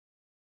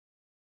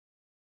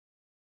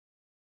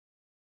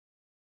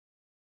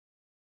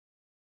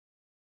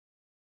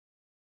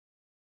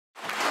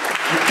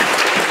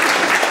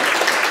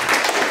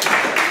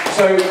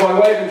So by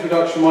way of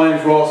introduction, my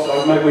name's Ross.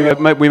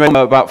 We made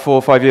about 4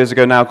 or 5 years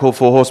ago now called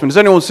Four Horsemen. Has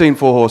anyone seen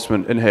Four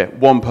Horsemen in here?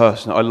 One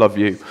person. I love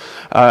you.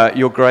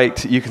 You're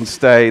great. You can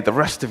stay. The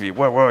rest of you,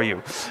 where were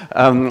you?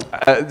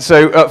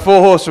 Four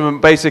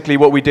Horsemen, basically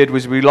what we did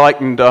was we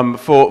likened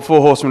four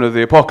Horsemen of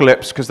the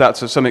Apocalypse, because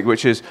that's something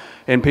which is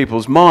in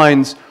people's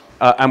minds,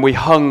 and we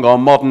hung our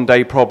modern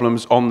day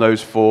problems on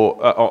those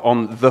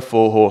on the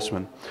Four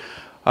Horsemen.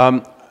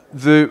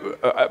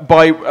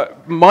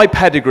 My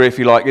pedigree, if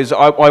you like, is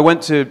I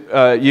went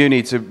to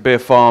uni to be a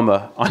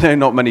farmer. I know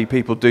not many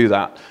people do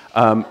that,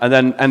 and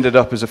then ended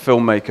up as a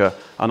filmmaker,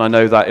 and I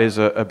know that is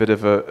a bit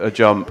of a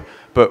jump.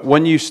 But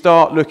when you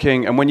start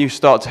looking and when you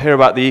start to hear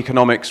about the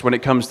economics when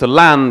it comes to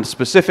land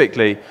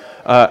specifically,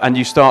 and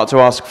you start to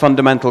ask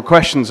fundamental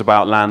questions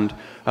about land,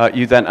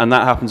 and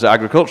that happens at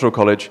agricultural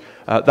college,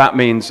 that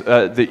means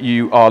that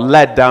you are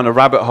led down a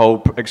rabbit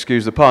hole,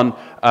 excuse the pun,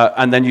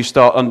 and then you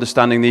start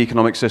understanding the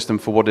economic system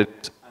for what it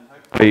is.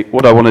 And hopefully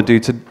what I want to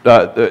do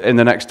in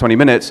the next 20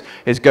 minutes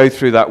is go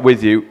through that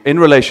with you in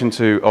relation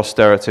to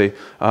austerity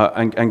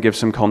and give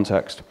some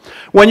context.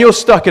 When you're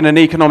stuck in an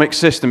economic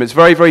system, it's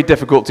very, very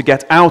difficult to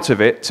get out of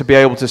it, to be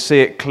able to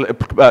see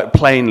it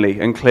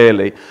plainly and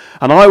clearly.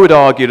 And I would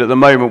argue that at the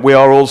moment we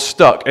are all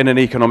stuck in an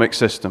economic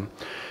system.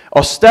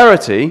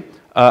 Austerity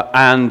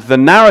and the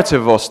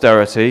narrative of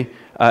austerity,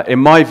 in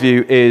my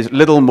view, is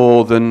little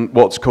more than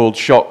what's called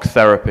shock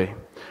therapy.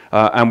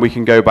 And we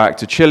can go back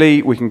to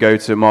Chile, we can go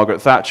to Margaret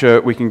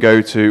Thatcher, we can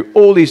go to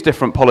all these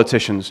different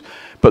politicians.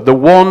 But the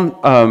one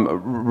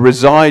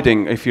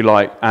residing, if you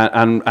like,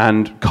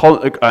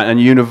 and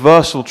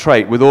universal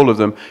trait with all of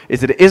them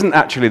is that it isn't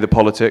actually the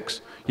politics.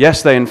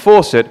 Yes, they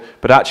enforce it,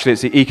 but actually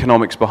it's the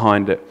economics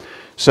behind it.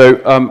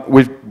 So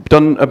we've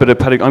done a bit of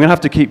pedigree. I'm going to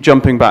have to keep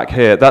jumping back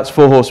here. That's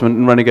Four Horsemen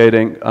and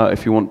Renegading,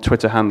 if you want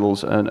Twitter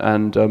handles,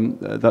 and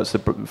that's the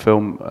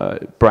film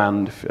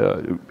brand.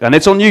 And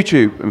it's on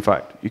YouTube, in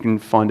fact. You can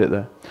find it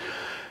there.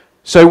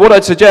 So what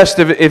I'd suggest,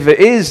 if it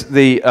is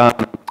if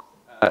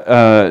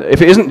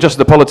it isn't just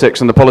the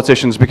politics and the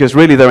politicians, because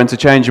really they're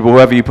interchangeable,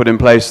 whoever you put in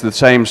place, the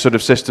same sort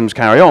of systems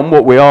carry on.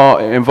 What we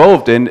are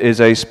involved in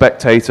is a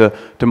spectator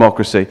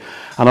democracy.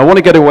 And I want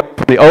to get away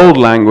from the old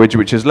language,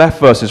 which is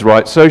left versus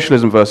right,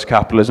 socialism versus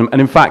capitalism,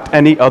 and in fact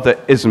any other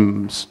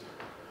isms.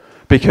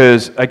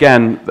 Because,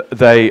 again,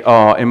 they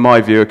are, in my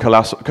view, a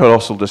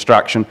colossal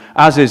distraction,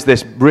 as is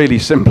this really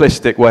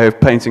simplistic way of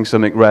painting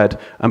something red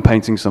and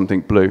painting something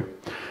blue.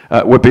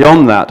 We're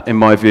beyond that, in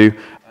my view,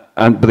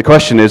 but the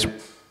question is,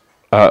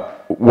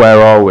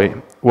 where are we?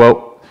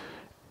 Well,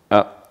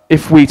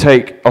 if we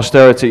take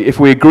austerity, if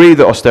we agree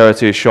that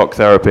austerity is shock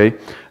therapy,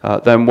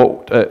 then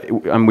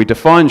and we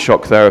define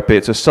shock therapy,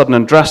 it's a sudden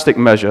and drastic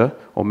measure,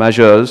 or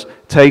measures,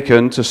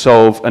 taken to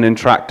solve an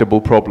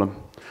intractable problem.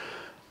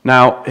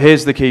 Now,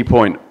 here's the key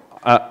point.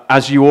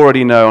 As you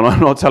already know, and I'm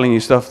not telling you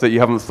stuff that you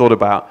haven't thought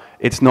about,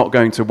 it's not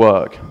going to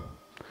work.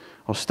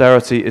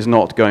 Austerity is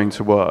not going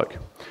to work.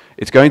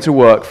 It's going to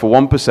work for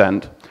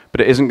 1%, but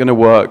it isn't going to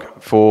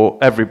work for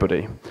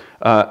everybody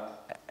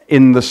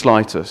in the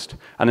slightest.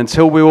 And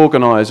until we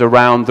organize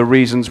around the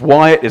reasons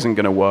why it isn't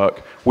going to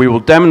work, we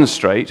will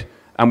demonstrate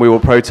and we will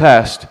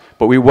protest,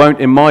 but we won't,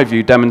 in my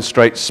view,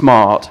 demonstrate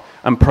smart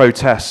and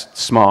protest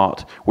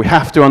smart. We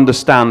have to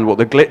understand what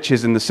the glitch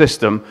is in the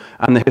system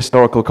and the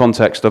historical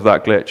context of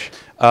that glitch.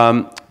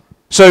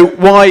 So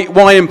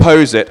why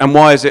impose it, and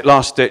why is it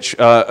last-ditch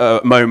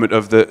moment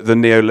of the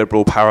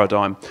neoliberal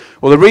paradigm?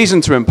 Well, the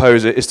reason to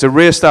impose it is to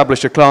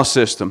re-establish a class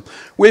system.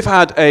 We've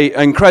had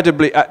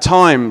incredibly, at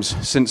times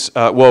since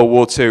World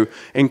War II,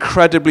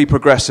 incredibly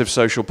progressive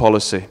social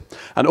policy.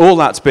 And all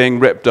that's being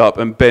ripped up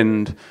and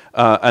binned.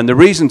 And the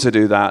reason to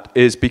do that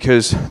is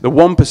because the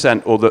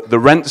 1%, or the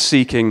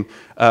rent-seeking,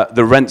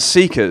 the rent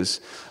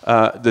seekers,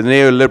 the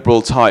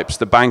neoliberal types,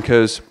 the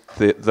bankers,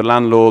 the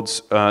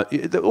landlords,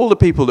 all the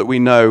people that we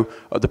know,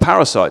 the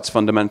parasites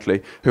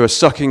fundamentally, who are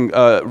sucking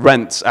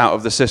rents out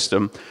of the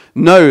system,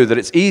 know that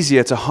it's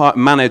easier to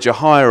manage a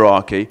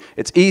hierarchy,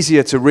 it's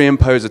easier to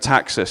reimpose a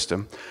tax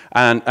system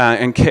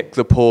and kick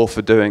the poor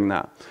for doing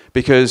that.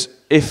 Because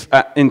if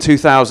in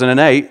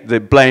 2008 the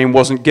blame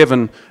wasn't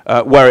given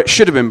where it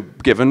should have been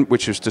given,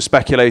 which was to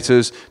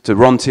speculators, to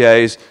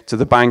rentiers, to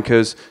the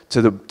bankers,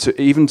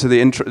 even to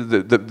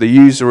the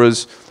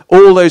usurers,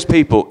 all those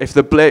people, if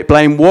the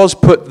blame was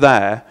put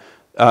there,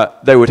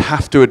 they would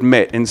have to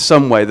admit in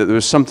some way that there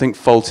was something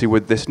faulty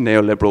with this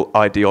neoliberal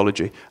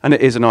ideology. And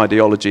it is an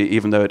ideology,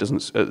 even though it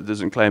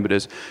doesn't claim it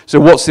is. So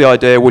what's the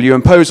idea? Well, you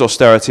impose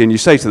austerity and you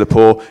say to the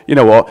poor, you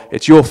know what,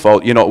 it's your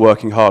fault, you're not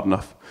working hard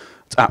enough.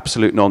 It's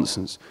absolute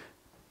nonsense.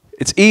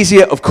 It's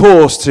easier, of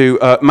course, to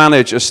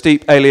manage a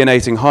steep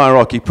alienating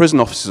hierarchy.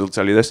 Prison officers will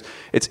tell you this.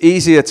 It's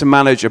easier to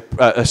manage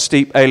a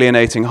steep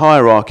alienating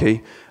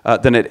hierarchy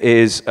than it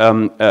is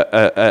an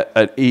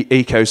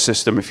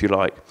ecosystem, if you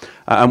like.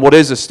 And what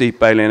is a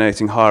steep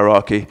alienating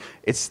hierarchy?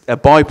 It's a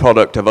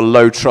byproduct of a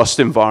low trust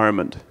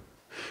environment.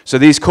 So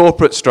these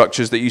corporate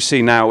structures that you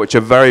see now, which are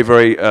very,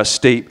 very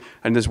steep,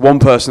 and there's one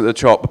person at the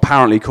top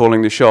apparently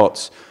calling the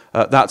shots,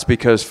 That's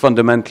because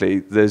fundamentally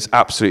there's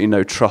absolutely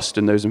no trust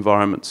in those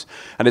environments.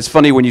 And it's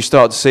funny when you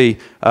start to see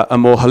a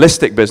more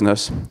holistic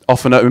business,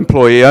 often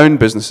employee-owned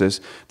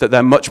businesses, that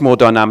they're much more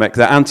dynamic,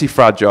 they're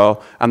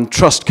anti-fragile, and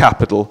trust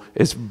capital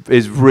is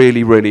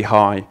really, really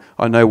high.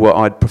 I know where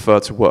I'd prefer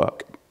to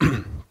work.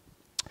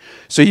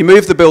 So you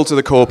move the bill to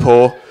the core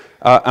poor,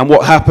 and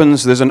what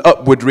happens, there's an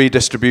upward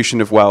redistribution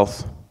of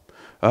wealth.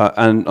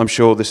 And I'm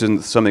sure this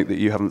isn't something that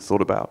you haven't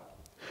thought about.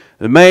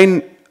 The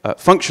main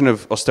function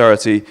of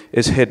austerity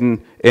is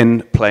hidden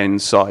in plain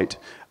sight.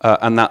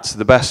 And that's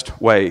the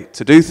best way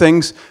to do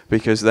things,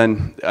 because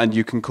then, and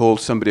you can call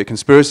somebody a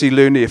conspiracy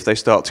loony if they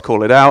start to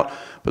call it out,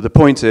 but the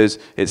point is,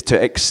 it's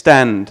to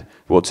extend,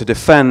 or to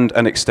defend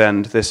and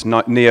extend this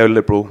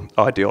neoliberal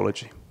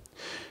ideology.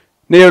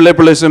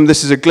 Neoliberalism,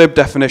 this is a glib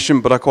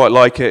definition, but I quite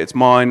like it, it's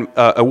mine,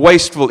 a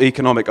wasteful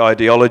economic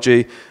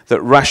ideology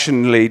that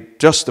rationally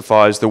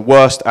justifies the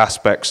worst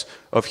aspects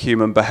of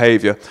human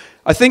behavior.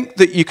 I think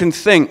that you can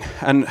think,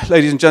 and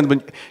ladies and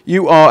gentlemen,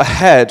 you are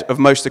ahead of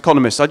most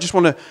economists. I just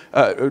want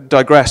to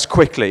digress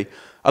quickly.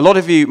 A lot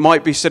of you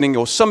might be sitting,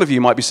 or some of you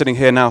might be sitting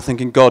here now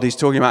thinking, God, he's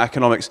talking about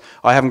economics.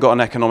 I haven't got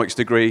an economics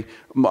degree.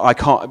 I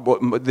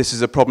can't, this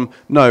is a problem.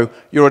 No,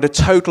 you're at a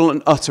total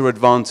and utter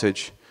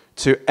advantage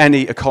to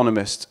any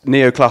economist,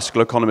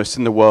 neoclassical economist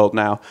in the world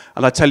now.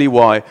 And I tell you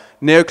why.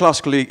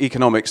 Neoclassical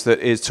economics that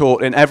is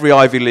taught in every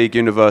Ivy League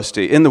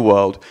university in the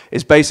world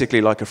is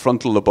basically like a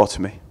frontal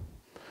lobotomy.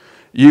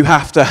 You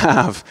have to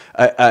have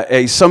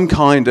some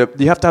kind of,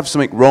 you have to have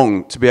something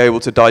wrong to be able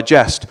to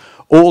digest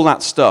all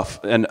that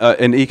stuff in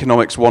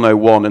Economics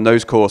 101 and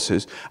those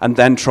courses, and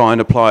then try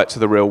and apply it to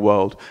the real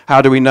world.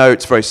 How do we know?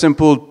 It's very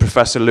simple.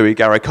 Professor Louis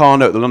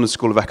Garicano at the London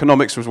School of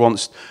Economics was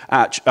once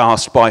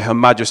asked by Her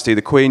Majesty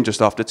the Queen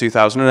just after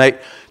 2008,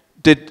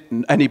 did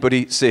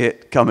anybody see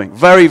it coming?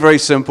 Very, very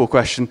simple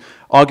question,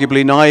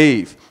 arguably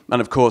naive. And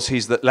of course,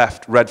 he's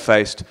left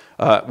red-faced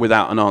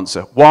without an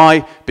answer.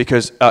 Why?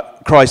 Because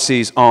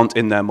crises aren't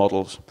in their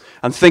models.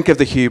 And think of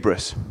the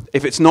hubris.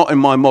 If it's not in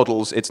my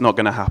models, it's not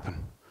going to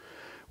happen.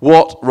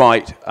 What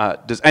right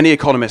does any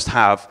economist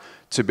have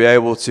to be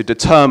able to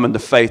determine the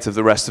fate of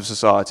the rest of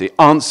society?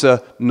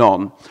 Answer,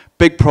 none.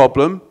 Big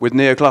problem with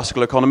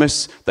neoclassical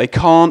economists. They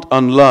can't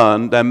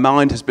unlearn. Their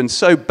mind has been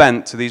so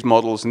bent to these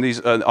models and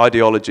these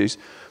ideologies,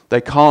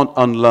 they can't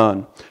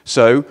unlearn.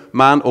 So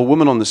man or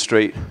woman on the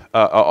street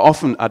are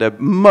often at a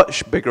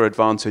much bigger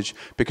advantage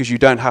because you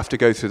don't have to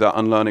go through that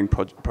unlearning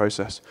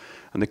process.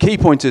 And the key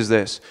point is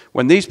this.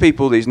 When these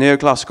people, these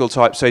neoclassical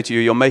types say to you,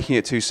 you're making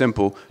it too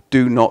simple,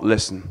 do not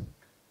listen.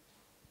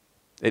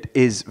 It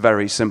is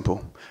very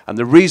simple. And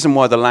the reason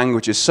why the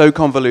language is so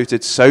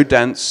convoluted, so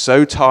dense,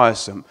 so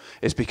tiresome,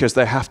 is because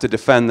they have to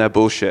defend their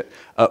bullshit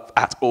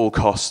at all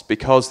costs,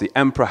 because the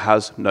emperor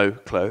has no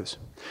clothes.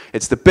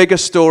 It's the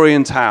biggest story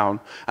in town,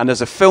 and as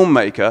a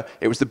filmmaker,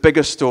 it was the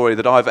biggest story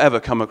that I've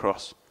ever come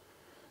across.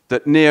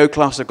 That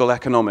neoclassical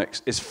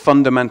economics is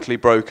fundamentally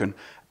broken.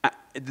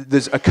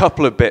 There's a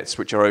couple of bits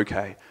which are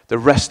okay. The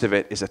rest of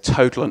it is a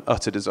total and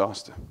utter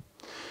disaster.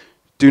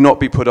 Do not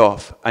be put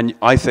off. And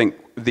I think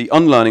the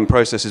unlearning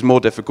process is more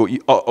difficult.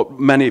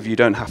 Many of you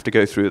don't have to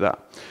go through that.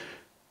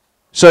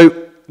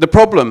 So the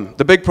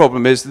big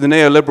problem is the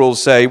neoliberals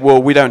say,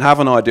 well, we don't have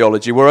an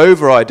ideology. We're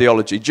over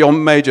ideology.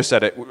 John Major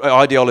said it.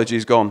 Ideology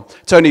is gone.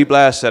 Tony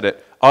Blair said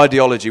it.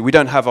 Ideology. We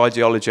don't have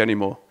ideology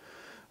anymore.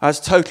 That's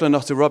total and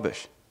utter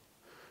rubbish.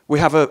 We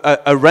have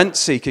a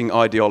rent-seeking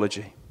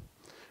ideology.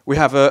 We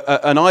have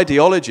an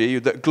ideology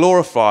that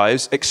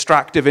glorifies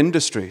extractive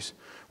industries,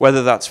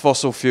 whether that's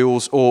fossil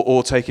fuels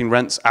or taking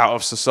rents out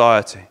of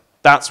society.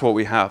 That's what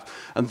we have.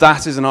 And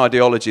that is an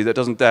ideology that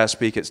doesn't dare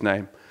speak its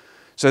name.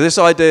 So this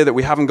idea that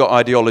we haven't got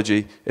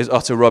ideology is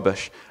utter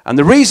rubbish. And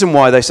the reason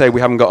why they say we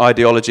haven't got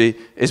ideology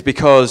is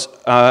because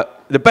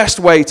the best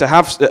way to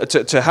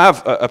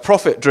have a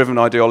profit-driven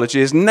ideology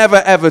is never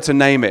ever to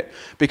name it,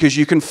 because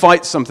you can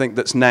fight something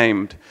that's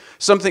named.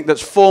 Something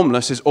that's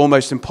formless is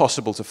almost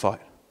impossible to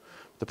fight.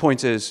 The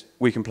point is,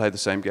 we can play the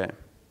same game.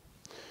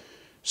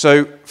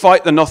 So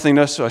fight the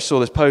nothingness. I saw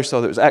this post, I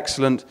thought it was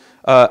excellent.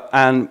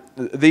 And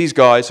these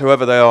guys,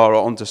 whoever they are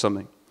onto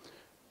something.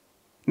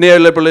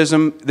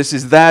 Neoliberalism, this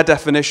is their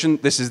definition.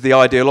 This is the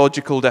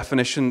ideological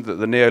definition that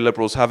the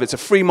neoliberals have. It's a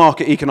free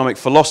market economic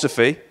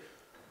philosophy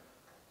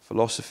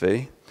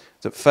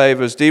that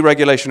favors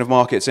deregulation of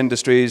markets,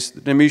 industries,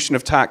 the diminution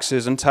of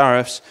taxes and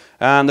tariffs,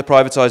 and the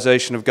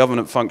privatization of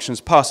government functions,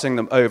 passing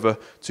them over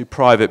to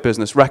private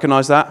business.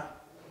 Recognize that?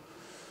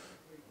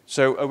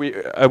 So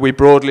are we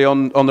broadly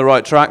on the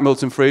right track?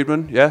 Milton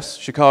Friedman, yes?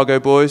 Chicago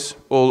boys,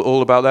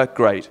 all about that?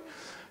 Great.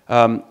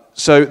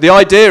 So the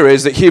idea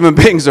is that human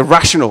beings are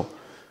rational.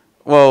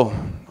 Well,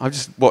 I've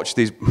just watched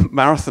these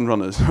marathon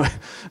runners.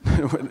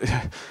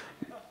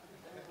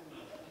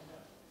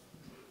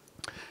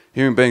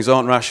 Human beings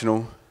aren't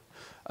rational.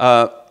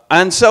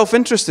 And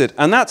self-interested,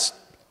 and that's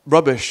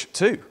rubbish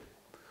too.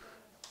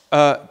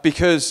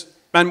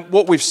 And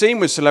what we've seen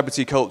with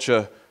celebrity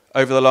culture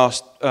over the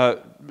last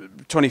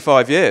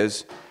 25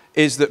 years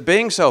is that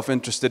being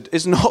self-interested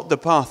is not the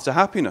path to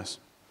happiness.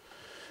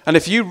 And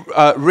if you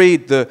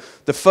read the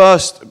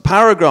first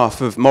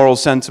paragraph of Moral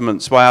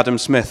Sentiments by Adam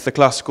Smith, the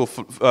classical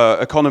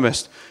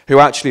economist who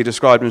actually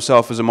described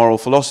himself as a moral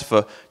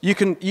philosopher,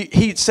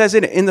 he says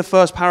in the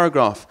first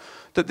paragraph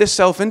that this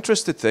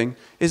self-interested thing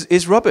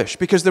is rubbish,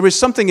 because there is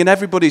something in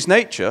everybody's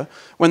nature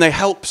when they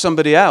help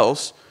somebody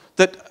else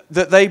that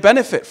they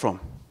benefit from.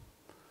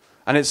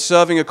 And it's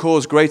serving a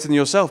cause greater than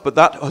yourself. But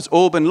that has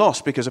all been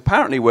lost because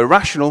apparently we're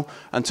rational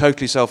and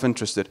totally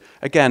self-interested.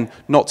 Again,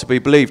 not to be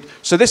believed.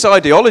 So this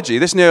ideology,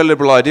 this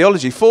neoliberal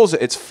ideology, falls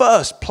at its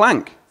first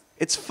plank.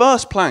 Its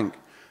first plank.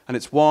 And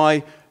it's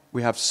why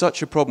we have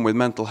such a problem with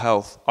mental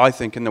health, I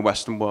think, in the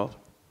Western world.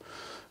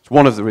 It's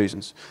one of the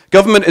reasons.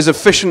 Government is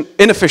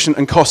inefficient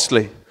and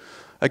costly.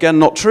 Again,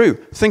 not true.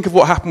 Think of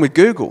what happened with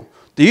Google.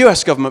 The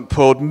US government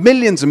poured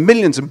millions and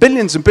millions and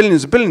billions and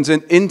billions and billions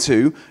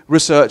into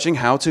researching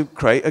how to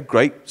create a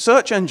great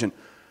search engine.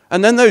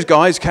 And then those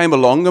guys came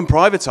along and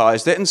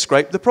privatized it and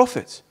scraped the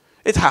profits.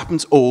 It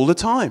happens all the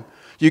time.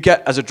 You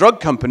get, as a drug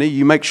company,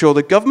 you make sure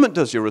the government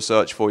does your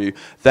research for you.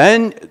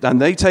 Then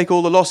they take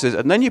all the losses,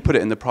 and then you put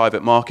it in the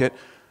private market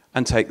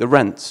and take the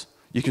rents.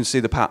 You can see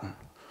the pattern.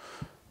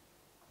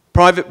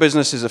 Private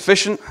business is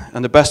efficient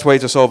and the best way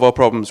to solve our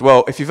problems.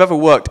 Well, if you've ever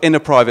worked in a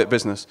private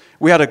business,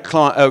 we had a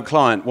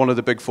client, one of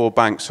the big four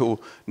banks who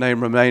will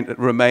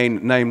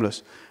remain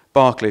nameless,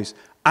 Barclays,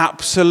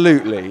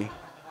 absolutely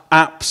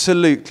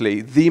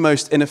the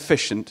most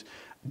inefficient,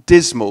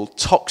 dismal,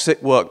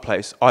 toxic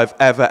workplace I've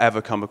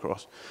ever come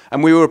across.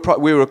 And we were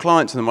a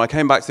client to them. I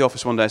came back to the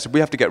office one day and said, we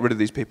have to get rid of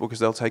these people because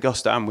they'll take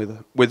us down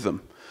with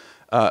them.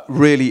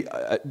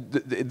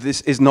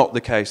 This is not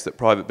the case that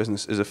private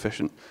business is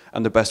efficient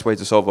and the best way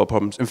to solve our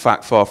problems. In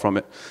fact, far from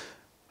it.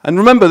 And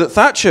remember that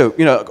Thatcher,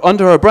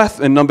 under her breath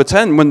in number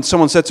 10, when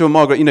someone said to her,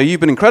 Margaret, you've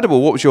been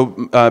incredible, what was your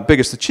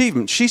biggest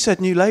achievement? She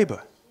said New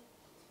Labour.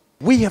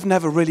 We have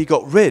never really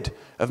got rid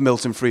of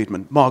Milton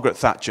Friedman, Margaret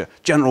Thatcher,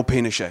 General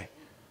Pinochet,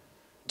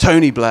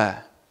 Tony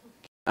Blair.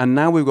 And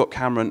now we've got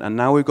Cameron, and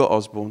now we've got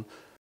Osborne.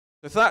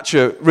 So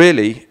Thatcher,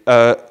 really,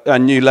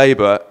 and New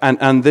Labour,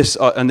 and this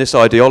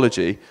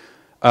ideology,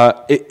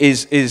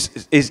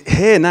 is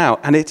here now,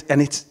 and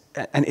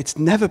it's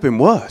never been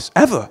worse,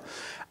 ever.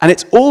 And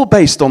it's all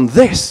based on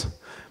this.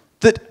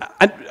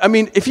 I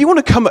mean, if you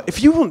want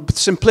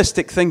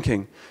simplistic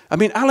thinking, I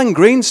mean, Alan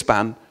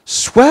Greenspan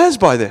swears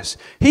by this.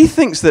 He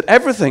thinks that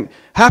everything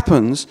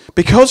happens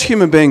because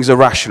human beings are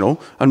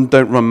rational and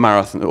don't run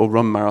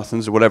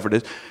marathons or whatever it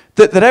is,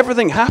 that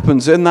everything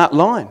happens in that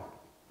line,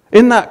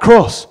 in that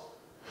cross.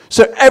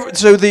 So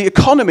the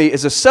economy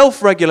is a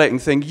self-regulating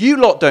thing. You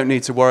lot don't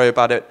need to worry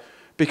about it,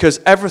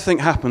 because everything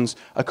happens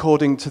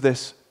according to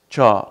this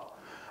chart.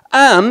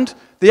 And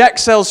the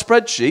Excel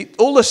spreadsheet,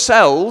 all the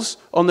cells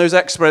on those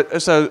Excel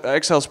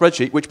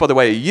spreadsheet, which, by the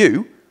way, are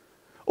you,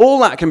 all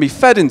that can be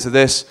fed into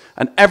this,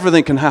 and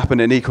everything can happen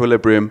in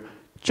equilibrium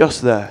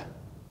just there.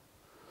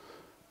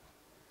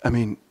 I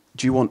mean,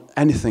 do you want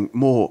anything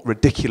more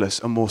ridiculous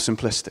and more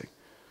simplistic?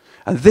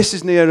 And this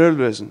is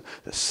neoliberalism.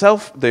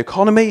 The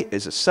economy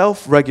is a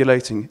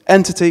self-regulating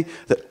entity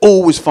that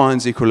always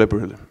finds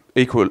equilibrium.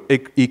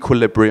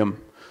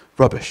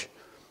 Rubbish.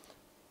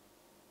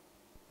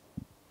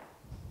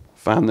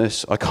 Found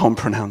this. I can't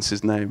pronounce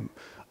his name.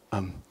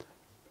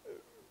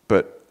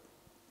 But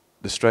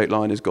the straight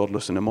line is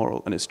godless and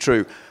immoral, and it's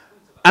true.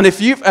 And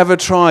if you've ever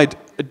tried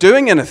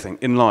doing anything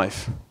in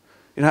life,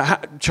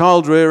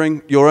 child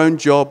rearing, your own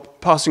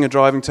job, passing a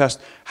driving test,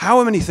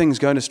 how many things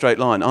go in a straight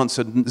line?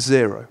 Answer: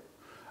 zero.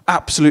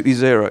 Absolutely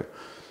zero.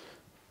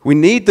 We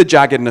need the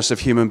jaggedness of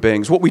human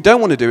beings. What we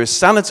don't want to do is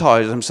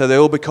sanitize them so they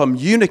all become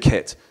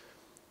unikit.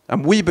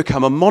 And we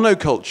become a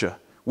monoculture,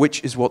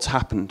 which is what's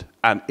happened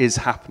and is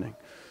happening.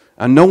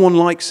 And no one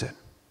likes it.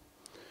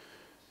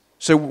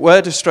 So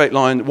why do straight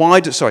lines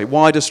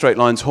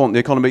haunt the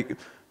economy,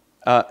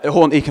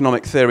 haunt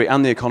economic theory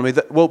and the economy?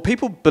 Well,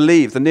 people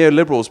believe, the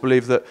neoliberals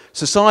believe, that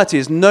society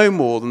is no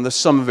more than the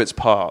sum of its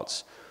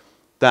parts.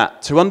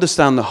 That to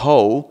understand the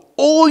whole,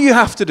 all you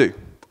have to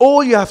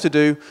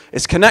do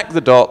is connect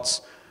the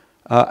dots,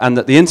 and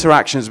that the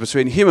interactions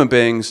between human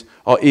beings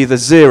are either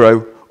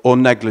zero or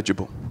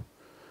negligible.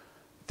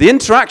 The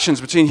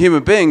interactions between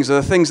human beings are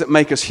the things that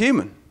make us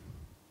human.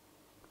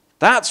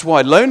 That's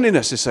why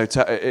loneliness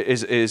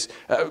is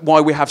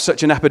why we have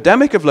such an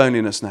epidemic of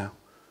loneliness now,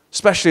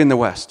 especially in the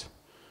West.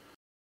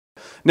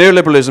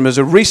 Neoliberalism is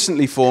a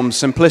recently formed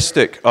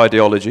simplistic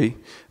ideology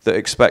that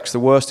expects the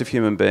worst of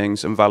human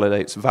beings and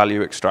validates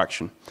value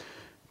extraction.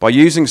 By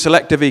using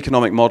selective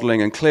economic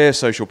modeling and clear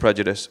social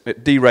prejudice,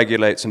 it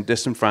deregulates and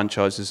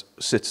disenfranchises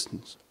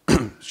citizens.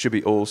 Should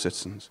be all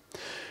citizens.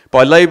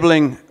 By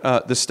labeling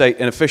the state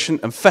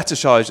inefficient and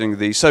fetishizing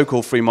the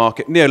so-called free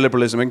market,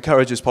 neoliberalism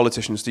encourages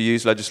politicians to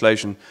use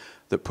legislation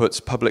that puts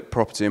public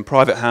property in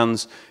private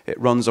hands. It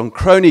runs on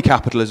crony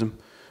capitalism,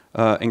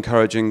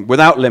 encouraging,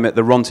 without limit,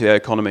 the rentier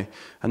economy.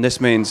 And this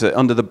means that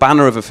under the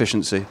banner of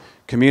efficiency,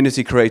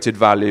 community-created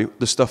value,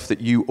 the stuff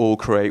that you all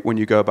create when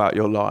you go about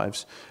your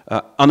lives,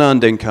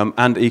 unearned income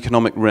and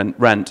economic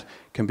rent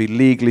can be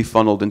legally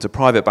funneled into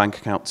private bank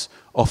accounts,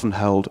 often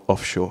held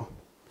offshore.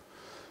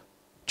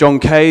 John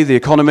Kay, the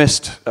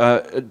economist,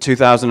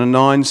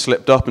 2009,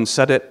 slipped up and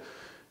said it.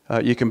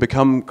 You can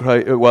become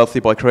wealthy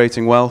by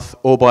creating wealth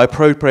or by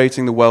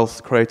appropriating the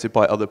wealth created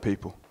by other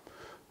people.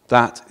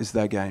 That is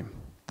their game.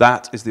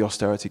 That is the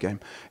austerity game.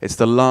 It's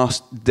the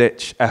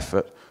last-ditch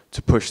effort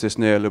to push this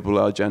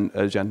neoliberal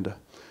agenda.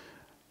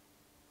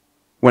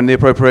 When the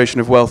appropriation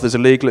of wealth is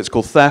illegal, it's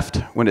called theft.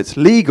 When it's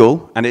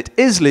legal, and it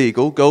is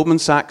legal, Goldman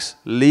Sachs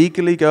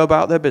legally go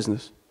about their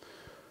business.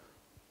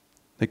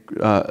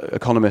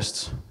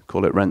 Economists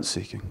call it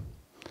rent-seeking.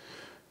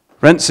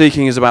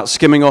 Rent-seeking is about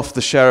skimming off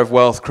the share of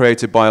wealth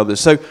created by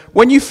others. So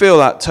when you feel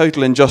that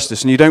total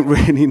injustice, and you don't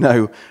really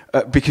know,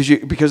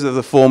 because of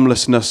the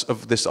formlessness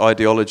of this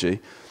ideology,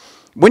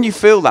 when you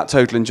feel that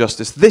total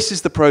injustice, this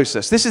is the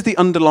process. This is the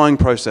underlying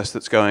process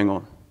that's going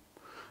on.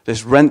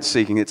 This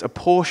rent-seeking, it's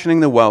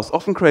apportioning the wealth,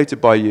 often created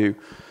by you,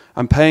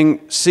 and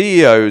paying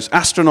CEOs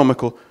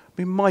astronomical.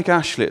 I mean, Mike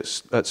Ashley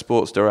at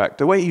Sports Direct,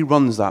 the way he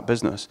runs that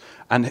business,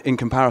 and in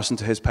comparison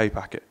to his pay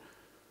packet.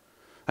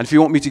 And if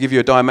you want me to give you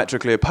a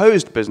diametrically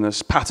opposed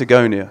business,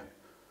 Patagonia,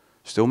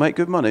 still make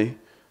good money,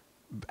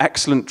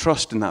 excellent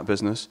trust in that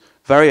business,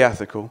 very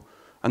ethical,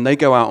 and they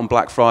go out on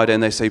Black Friday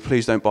and they say,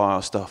 please don't buy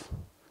our stuff.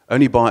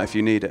 Only buy it if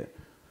you need it.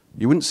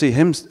 You wouldn't see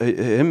him say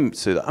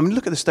that. I mean,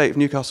 look at the state of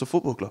Newcastle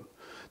Football Club.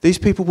 These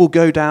people will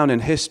go down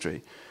in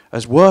history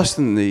as worse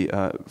than the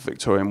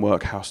Victorian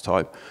workhouse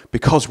type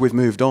because we've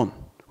moved on.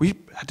 We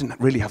didn't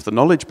really have the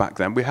knowledge back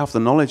then. We have the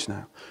knowledge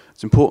now.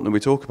 It's important that we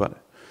talk about it.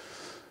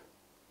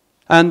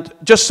 And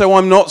just so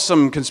I'm not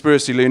some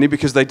conspiracy loony,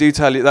 because they do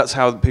tell you that's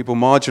how people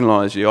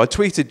marginalise you, I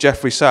tweeted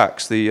Jeffrey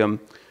Sachs, the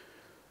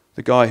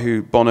guy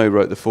who Bono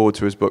wrote the foreword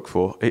to his book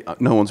for.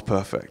 No one's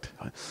perfect.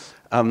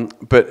 Yeah,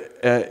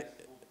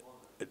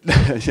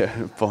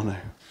 Bono.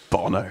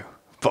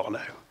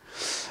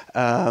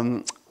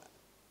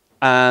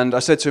 And I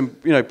said to him,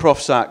 you know,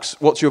 Prof. Sachs,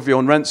 what's your view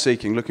on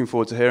rent-seeking? Looking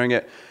forward to hearing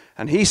it.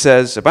 And he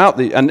says about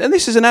and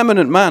this is an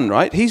eminent man,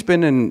 right? He's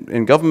been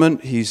in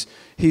government, he's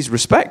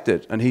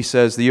respected. And he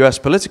says the US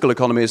political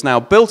economy is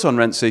now built on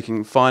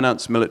rent-seeking,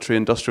 finance, military,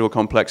 industrial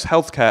complex,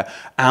 healthcare,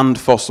 and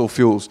fossil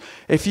fuels.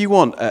 If you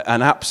want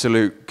an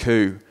absolute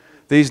coup,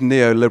 these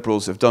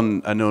neoliberals have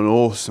done an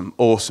awesome,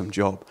 awesome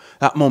job.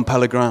 That Mont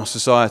Pelerin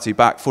Society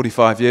back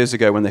 45 years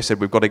ago when they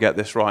said we've got to get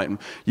this right and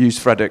use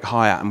Frederick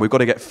Hayek and we've got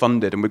to get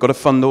funded and we've got to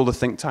fund all the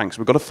think tanks,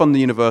 we've got to fund the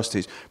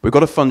universities, we've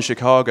got to fund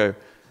Chicago.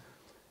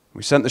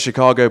 We sent the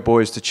Chicago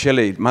boys to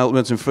Chile,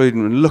 Milton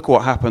Friedman, and look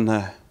what happened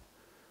there.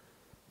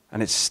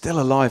 And it's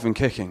still alive and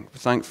kicking.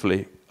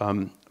 Thankfully,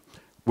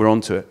 we're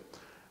onto it.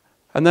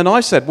 And then I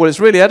said, well, it's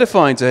really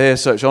edifying to hear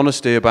such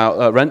honesty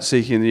about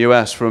rent-seeking in the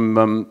US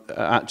from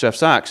at Jeff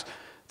Sachs.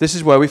 This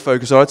is where we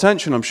focus our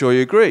attention, I'm sure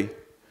you agree.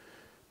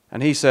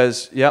 And he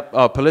says, yep,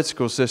 our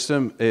political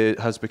system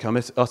has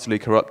become utterly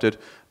corrupted,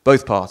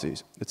 both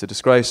parties. It's a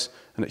disgrace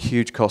and at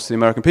huge cost to the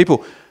American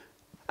people.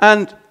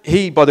 And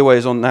he, by the way,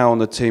 is now on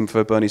the team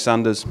for Bernie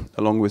Sanders,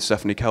 along with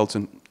Stephanie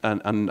Kelton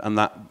and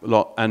that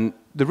lot. And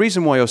the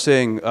reason why you're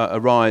seeing a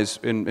rise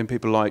in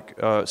people like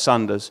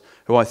Sanders,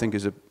 who I think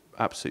is an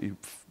absolutely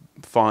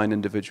fine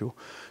individual,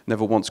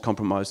 never once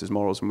compromised his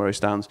morals and where he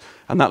stands.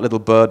 And that little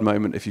bird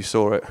moment, if you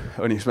saw it,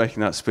 when he was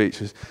making that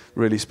speech, was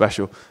really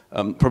special.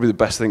 Probably the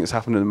best thing that's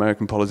happened in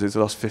American politics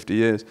the last 50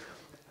 years.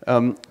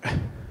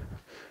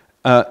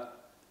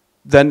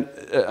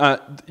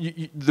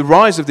 The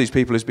rise of these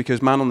people is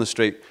because man on the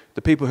street,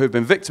 the people who have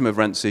been victim of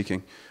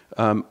rent-seeking,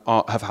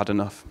 have had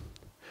enough.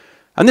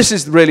 And this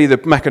is really the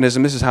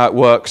mechanism, this is how it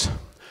works.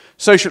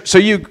 So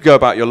you go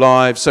about your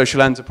lives,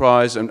 social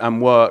enterprise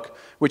and work,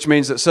 which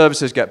means that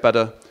services get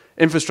better,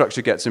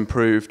 infrastructure gets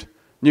improved,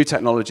 new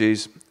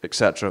technologies,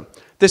 etc.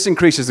 This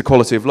increases the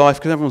quality of life,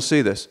 because everyone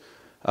sees this.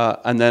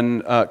 And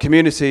then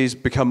communities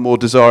become more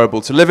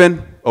desirable to live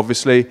in,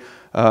 obviously.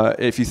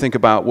 If you think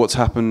about what's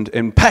happened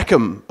in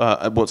Peckham,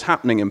 what's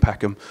happening in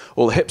Peckham,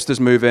 all the hipsters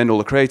move in, all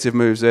the creative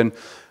moves in,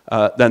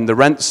 then the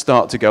rents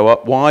start to go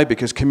up. Why?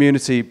 Because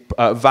community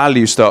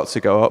value starts to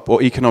go up,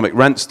 or economic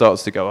rent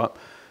starts to go up.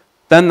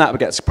 Then that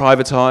gets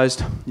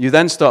privatized. You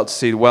then start to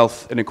see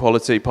wealth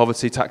inequality,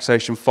 poverty,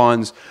 taxation,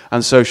 fines,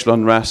 and social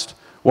unrest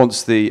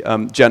once the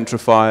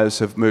gentrifiers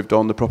have moved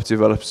on, the property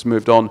developers have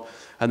moved on,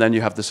 and then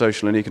you have the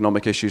social and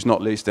economic issues, not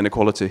least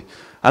inequality.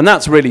 And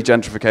that's really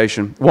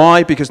gentrification.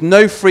 Why? Because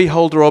no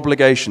freeholder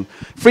obligation.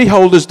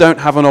 Freeholders don't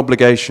have an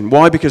obligation.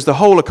 Why? Because the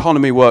whole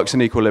economy works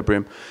in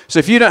equilibrium. So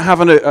if you don't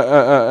have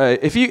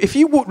if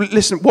you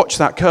watch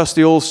that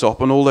Kirsty Allsop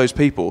and all those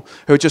people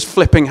who are just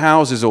flipping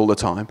houses all the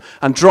time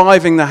and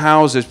driving the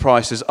houses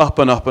prices up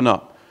and up and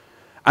up,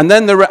 and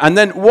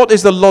then what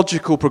is the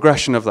logical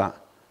progression of that?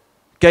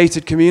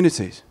 Gated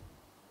communities.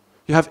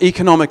 You have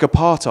economic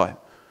apartheid.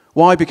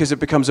 Why? Because it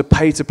becomes a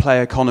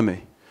pay-to-play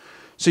economy.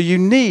 So you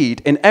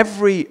need, in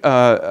every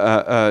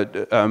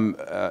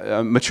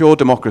mature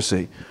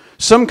democracy,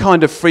 some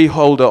kind of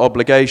freeholder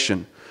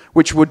obligation,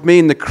 which would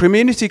mean the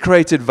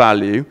community-created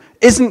value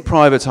isn't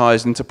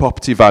privatized into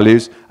property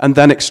values and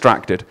then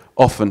extracted,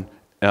 often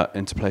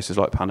into places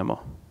like Panama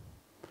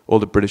or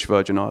the British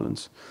Virgin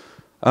Islands.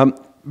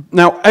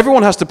 Now,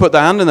 everyone has to put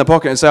their hand in their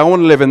pocket and say, I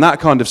want to live in that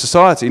kind of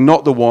society,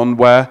 not the one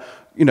where,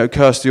 you know,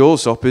 Kirsty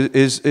Allsop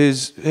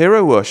is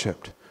hero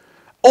worshipped.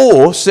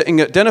 Or sitting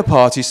at dinner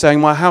parties saying,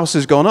 my house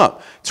has gone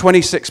up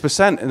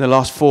 26% in the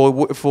last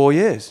four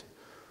years.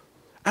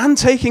 And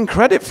taking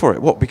credit for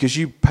it. What, because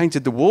you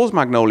painted the walls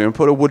magnolia and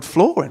put a wood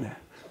floor in it?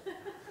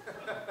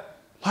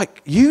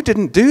 Like, you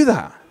didn't do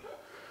that.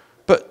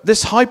 But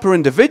this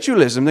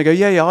hyper-individualism, they go,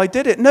 yeah, I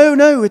did it.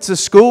 No, it's the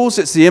schools,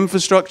 it's the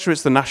infrastructure,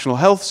 it's the National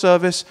Health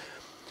Service,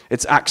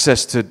 it's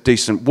access to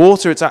decent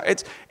water,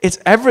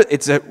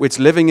 it's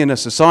living in a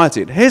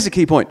society. And here's the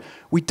key point.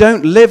 We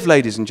don't live,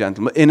 ladies and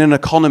gentlemen, in an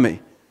economy.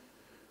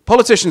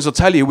 Politicians will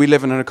tell you we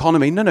live in an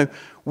economy. No,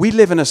 we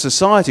live in a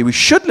society. We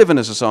should live in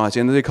a society,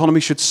 and the economy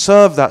should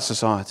serve that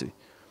society.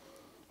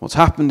 What's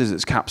happened is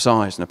it's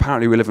capsized, and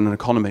apparently we live in an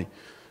economy.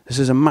 This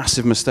is a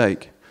massive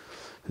mistake.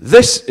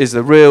 This is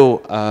the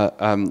real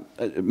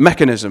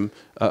mechanism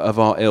of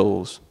our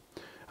ills.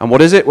 And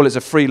what is it? Well, it's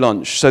a free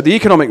lunch. So the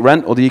economic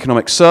rent or the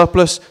economic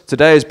surplus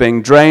today is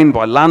being drained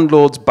by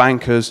landlords,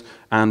 bankers,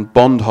 and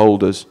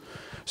bondholders.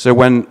 So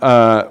when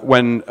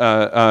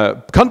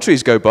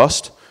countries go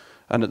bust,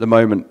 and at the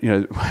moment, you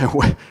know,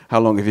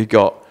 how long have you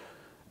got?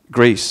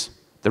 Greece.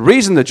 The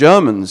reason the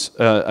Germans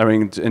are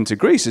into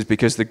Greece is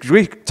because the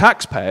Greek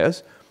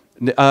taxpayers,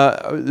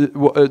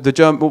 the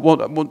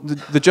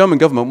German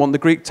government want the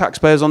Greek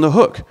taxpayers on the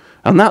hook.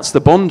 And that's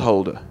the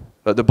bondholder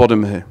at the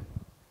bottom here.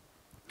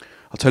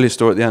 I'll tell you a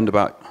story at the end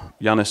about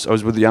Yanis. I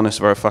was with Yanis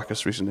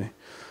Varoufakis recently.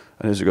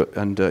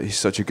 And he's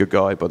such a good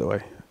guy, by the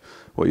way.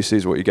 What you see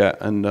is what you get.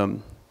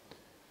 And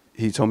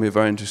he told me a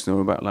very interesting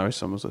story about Larry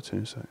Summers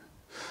too. So.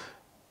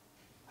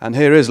 And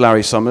here is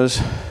Larry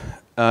Summers.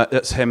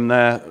 That's him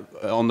there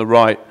on the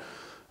right.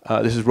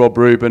 This is Rob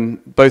Rubin.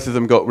 Both of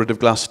them got rid of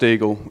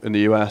Glass-Steagall in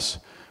the US.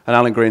 And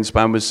Alan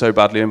Greenspan was so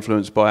badly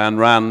influenced by Ayn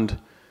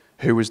Rand,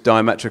 who was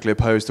diametrically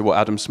opposed to what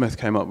Adam Smith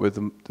came up with,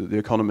 the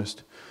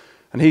Economist.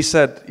 And he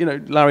said, you know,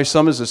 Larry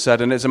Summers has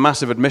said, and it's a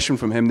massive admission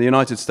from him, the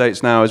United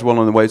States now is well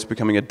on the way to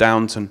becoming a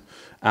Downton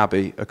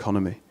Abbey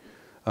economy.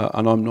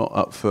 And I'm not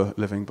up for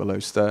living below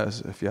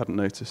stairs, if you hadn't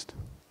noticed.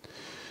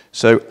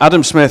 So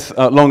Adam Smith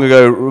long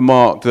ago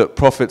remarked that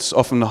profits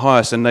often the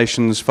highest in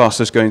nations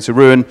fastest going to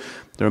ruin.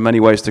 There are many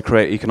ways to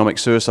create economic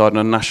suicide on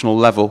a national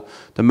level.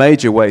 The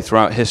major way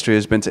throughout history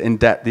has been to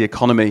indebt the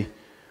economy.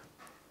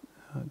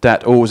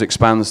 Debt always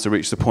expands to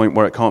reach the point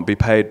where it can't be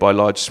paid by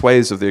large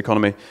swathes of the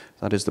economy.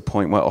 That is the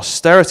point where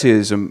austerity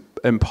is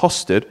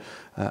imposted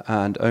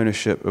and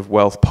ownership of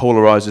wealth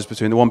polarizes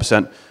between the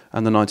 1%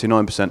 and the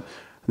 99%.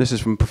 This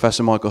is from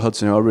Professor Michael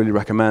Hudson, who I really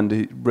recommend.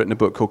 He's written a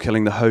book called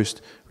Killing the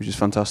Host, which is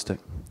fantastic.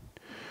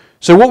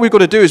 So what we've got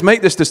to do is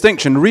make this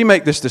distinction,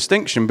 remake this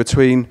distinction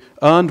between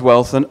earned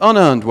wealth and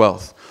unearned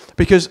wealth,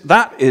 because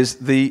that is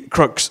the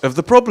crux of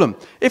the problem.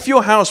 If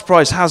your house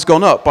price has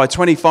gone up by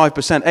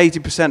 25%, 80%,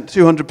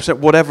 200%,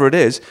 whatever it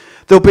is,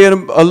 there'll be a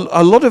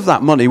lot of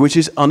that money which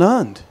is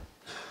unearned,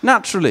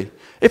 naturally.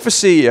 If a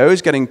CEO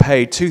is getting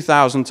paid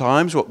 2,000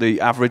 times what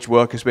the average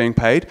worker is being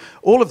paid,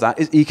 all of that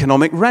is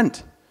economic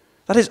rent.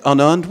 That is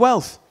unearned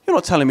wealth. You're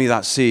not telling me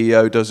that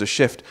CEO does a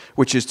shift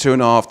which is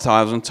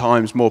 2,500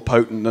 times more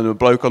potent than a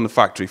bloke on the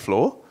factory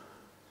floor.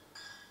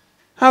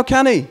 How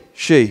can he?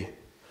 She.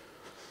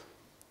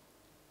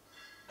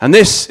 And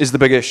this is the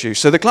big issue.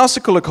 So the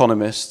classical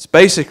economists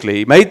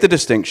basically made the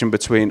distinction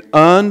between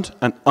earned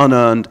and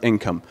unearned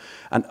income.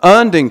 And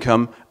earned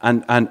income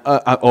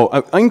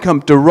or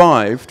income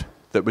derived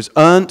that was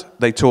earned,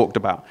 they talked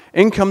about.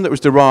 Income that was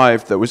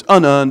derived that was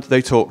unearned,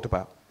 they talked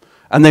about.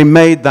 And they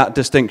made that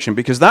distinction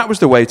because that was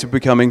the way to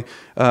becoming,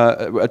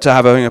 to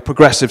having a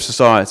progressive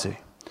society.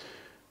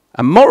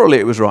 And morally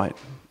it was right.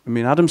 I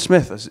mean, Adam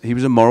Smith, he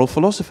was a moral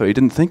philosopher. He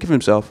didn't think of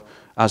himself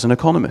as an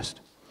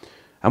economist.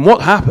 And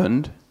what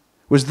happened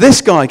was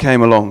this guy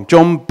came along,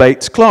 John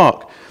Bates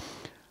Clark.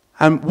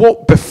 And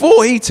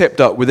before he tipped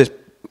up with this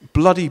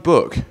bloody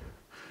book,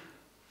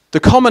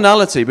 the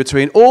commonality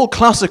between all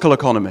classical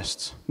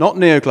economists, not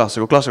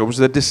neoclassical, classical, was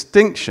the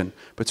distinction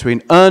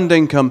between earned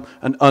income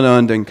and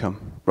unearned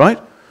income.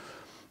 Right?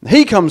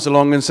 He comes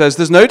along and says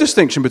there's no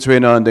distinction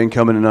between earned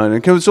income and unearned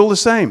income. It's all the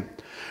same.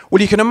 Well,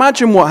 you can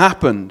imagine what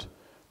happened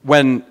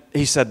when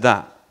he said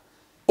that.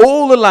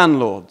 All the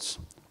landlords,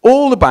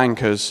 all the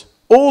bankers,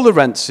 all the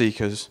rent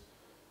seekers,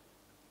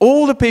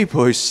 all the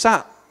people who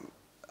sat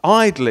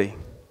idly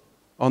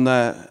on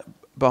their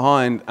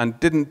behind and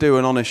didn't do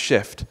an honest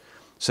shift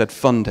said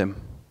fund him.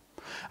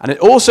 And it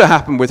also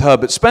happened with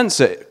Herbert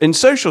Spencer. In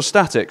Social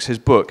Statics, his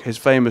book, his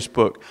famous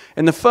book,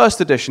 in the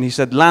first edition, he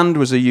said land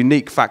was a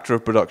unique factor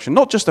of production.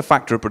 Not just a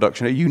factor of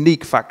production, a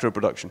unique factor of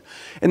production.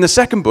 In the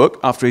second book,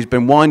 after he's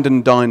been wined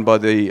and dined by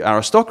the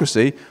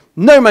aristocracy,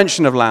 no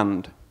mention of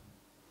land.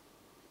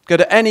 Go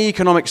to any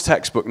economics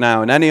textbook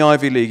now in any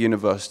Ivy League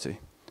university,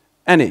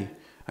 any,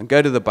 and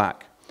go to the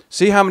back.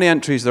 See how many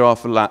entries there are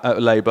for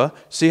labor,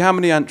 see how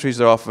many entries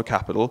there are for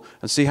capital,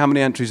 and see how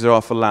many entries there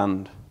are for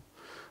land.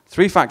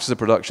 3 factors of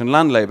production,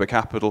 land, labour,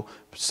 capital.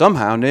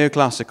 Somehow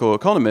neoclassical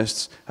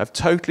economists have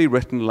totally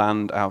written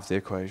land out of the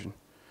equation.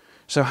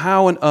 So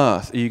how on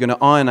earth are you going to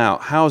iron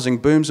out housing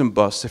booms and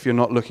busts if you're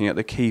not looking at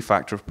the key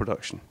factor of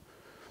production?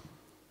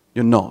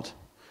 You're not.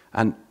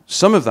 And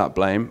some of that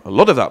blame, a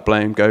lot of that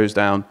blame, goes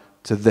down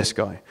to this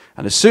guy.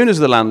 And as soon as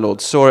the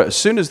landlords saw it, as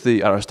soon as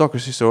the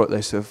aristocracy saw it,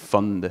 they said,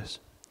 fund this.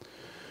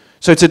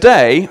 So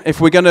today, if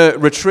we're going to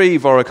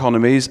retrieve our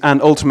economies and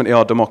ultimately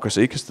our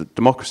democracy, because the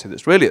democracy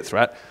that's really at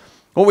threat,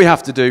 what we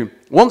have to do,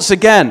 once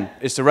again,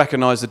 is to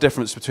recognize the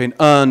difference between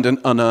earned and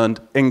unearned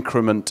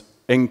increment,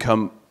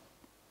 income,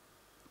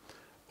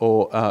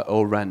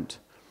 or rent.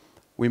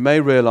 We may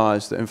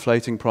realize that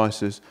inflating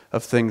prices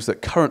of things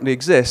that currently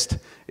exist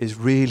is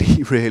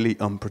really, really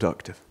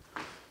unproductive.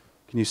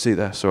 Can you see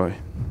there? Sorry.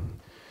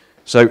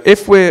 So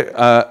if we're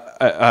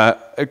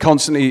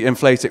constantly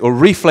inflating or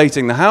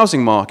reflating the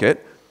housing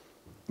market,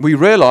 we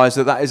realize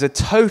that that is a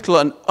total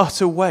and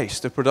utter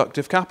waste of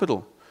productive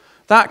capital.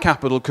 That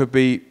capital could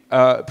be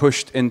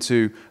pushed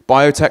into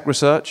biotech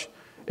research.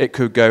 It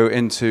could go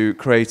into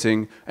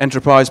creating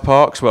enterprise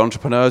parks where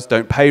entrepreneurs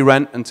don't pay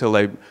rent until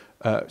they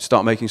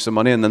start making some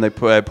money, and then they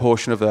put a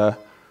portion of their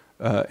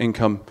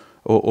income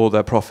or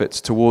their profits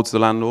towards the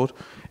landlord.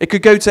 It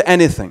could go to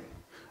anything.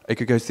 It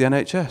could go to the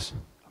NHS.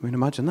 I mean,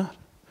 imagine that.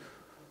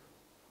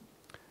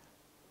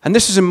 And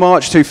this is in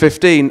March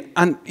 2015,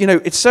 and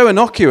it's so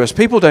innocuous.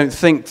 People don't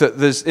think that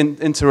there's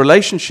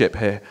interrelationship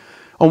here.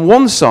 On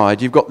one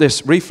side, you've got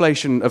this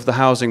reflation of the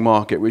housing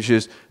market, which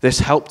is this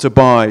Help to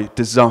Buy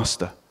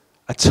disaster,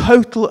 a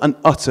total and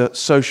utter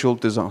social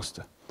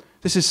disaster.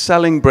 This is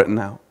selling Britain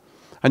out.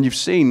 And you've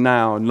seen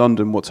now in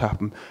London what's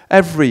happened.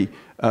 Every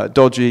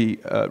dodgy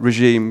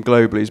regime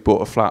globally has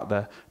bought a flat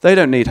there. They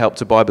don't need Help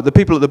to Buy, but the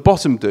people at the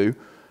bottom do,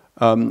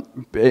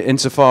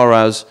 insofar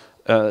as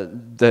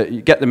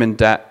you get them in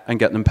debt and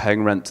get them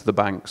paying rent to the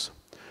banks.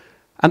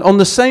 And on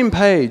the same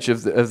page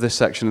of this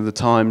section of the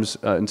Times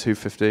in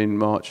 2015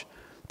 March,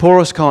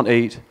 poorest can't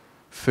eat,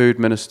 food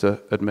minister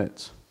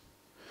admits.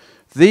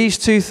 These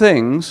two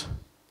things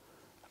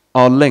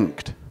are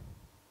linked.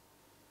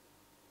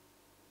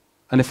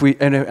 And if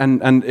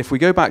we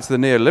go back to the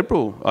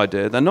neoliberal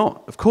idea, they're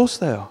not. Of course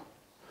they are.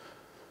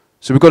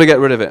 So we've got to get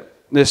rid of it.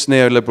 This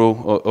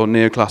neoliberal or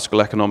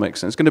neoclassical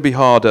economics, and it's going to be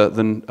harder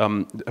than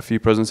a few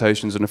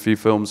presentations and a few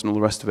films and all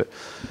the rest of it.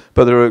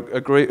 But there are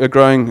a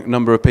growing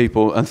number of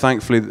people, and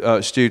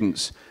thankfully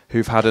students,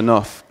 who've had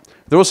enough.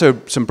 There are also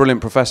some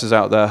brilliant professors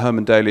out there,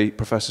 Herman Daly,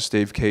 Professor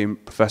Steve Keem,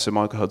 Professor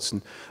Michael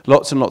Hudson,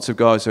 lots and lots of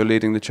guys who are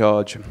leading the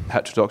charge,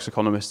 heterodox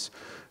economists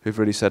who've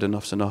really said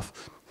enough's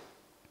enough.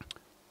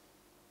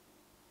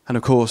 And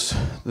of course,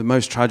 the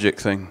most tragic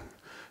thing,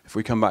 if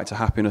we come back to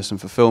happiness and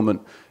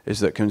fulfillment, is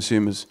that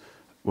consumers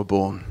were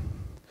born.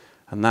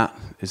 And that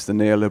is the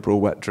neoliberal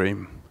wet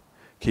dream.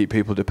 Keep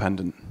people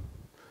dependent.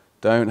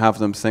 Don't have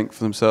them think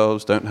for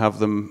themselves. Don't have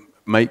them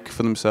make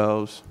for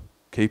themselves.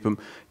 Keep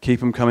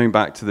them coming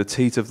back to the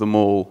teat of the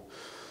mall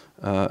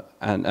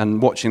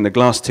and watching the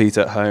glass teat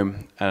at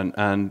home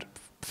and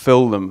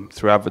fill them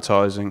through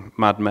advertising,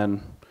 Mad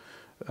Men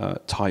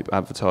type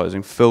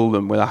advertising, fill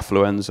them with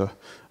affluenza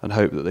and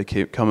hope that they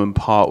come and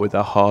part with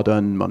their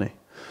hard-earned money.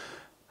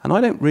 And I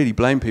don't really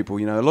blame people.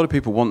 A lot of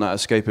people want that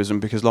escapism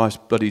because life's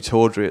bloody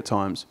tawdry at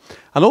times.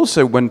 And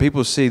also when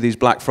people see these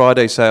Black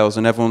Friday sales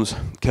and everyone's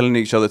killing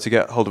each other to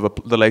get hold of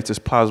the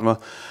latest plasma,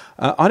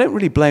 I don't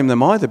really blame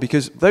them either,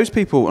 because those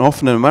people, and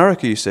often in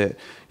America you see it,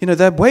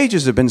 their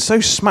wages have been so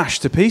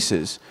smashed to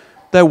pieces,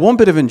 their one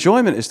bit of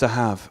enjoyment is to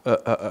have,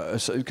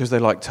 because they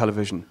like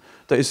television,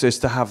 that is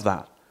to have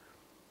that.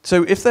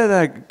 So if they're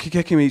there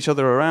kicking each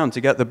other around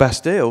to get the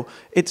best deal,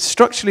 it's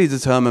structurally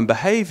determined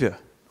behavior,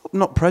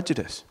 not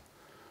prejudice.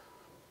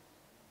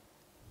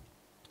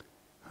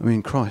 I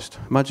mean, Christ,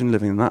 imagine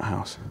living in that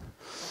house.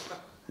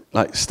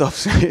 Like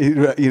stuff,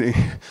 can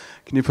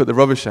you put the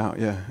rubbish out?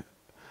 Yeah.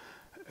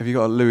 Have you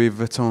got a Louis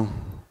Vuitton?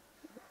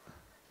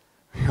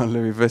 You got a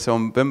Louis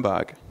Vuitton bin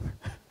bag?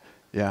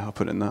 Yeah, I'll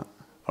put it in that.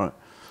 All right.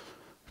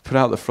 Put it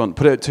out the front.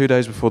 Put it 2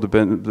 days before the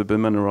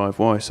bin men arrive.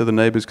 Why? So the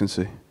neighbours can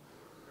see.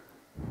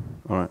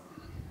 All right.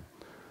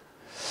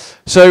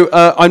 So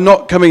I'm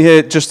not coming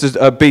here just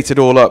to beat it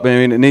all up. I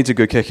mean, it needs a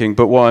good kicking,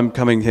 but what I'm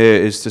coming here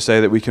is to say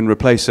that we can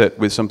replace it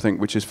with something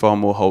which is far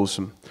more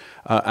wholesome.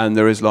 And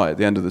there is light at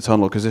the end of the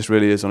tunnel, because this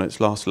really is on its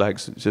last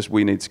legs. It's just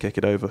we need to kick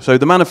it over. So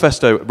the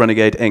Manifesto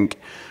Renegade Inc.,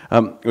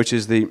 which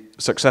is the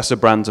successor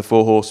brand to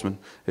Four Horsemen,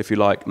 if you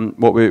like.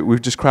 What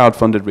we've just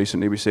crowdfunded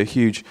recently. We see a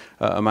huge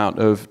amount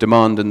of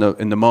demand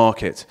in the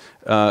market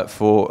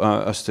for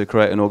us to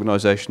create an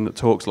organisation that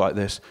talks like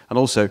this and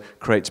also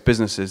creates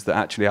businesses that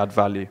actually add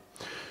value.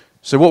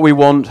 So what we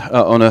want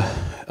I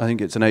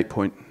think it's an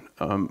 8-point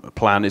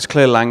plan, is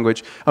clear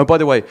language. Oh, by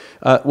the way,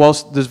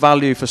 whilst there's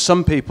value for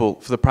some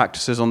people for the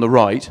practices on the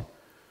right,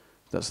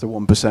 that's the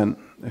 1%,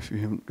 if you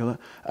haven't got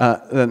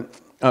that, then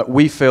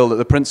we feel that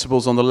the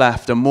principles on the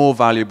left are more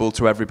valuable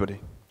to everybody,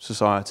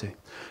 society.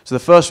 So the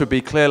first would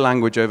be clear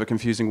language over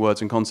confusing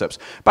words and concepts.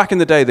 Back in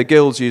the day, the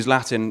guilds used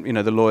Latin,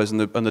 the lawyers and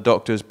the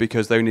doctors,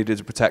 because they needed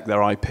to protect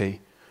their IP.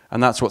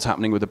 And that's what's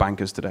happening with the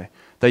bankers today.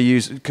 They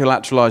use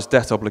collateralized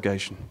debt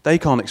obligation. They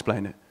can't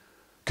explain it.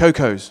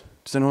 COCOs.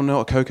 Does anyone know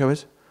what a COCO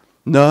is?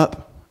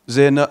 NERP.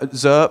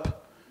 ZERP,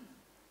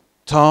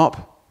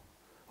 TARP.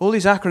 All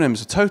these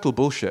acronyms are total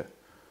bullshit.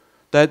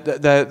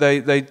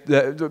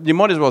 You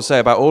might as well say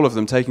about all of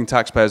them taking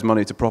taxpayers'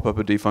 money to prop up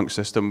a defunct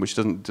system which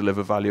doesn't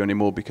deliver value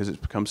anymore because it's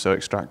become so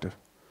extractive.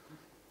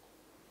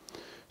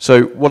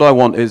 So what I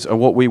want is, or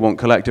what we want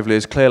collectively,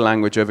 is clear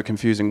language over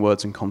confusing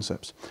words and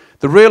concepts.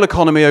 The real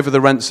economy over the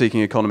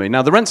rent-seeking economy.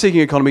 Now, the rent-seeking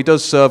economy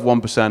does serve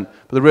 1%,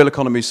 but the real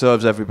economy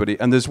serves everybody.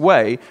 And there's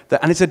way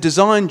that, and it's a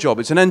design job,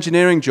 it's an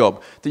engineering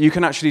job, that you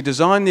can actually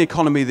design the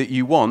economy that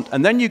you want,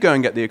 and then you go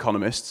and get the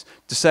economists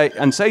to say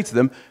to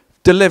them,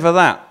 deliver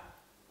that.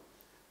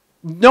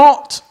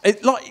 Not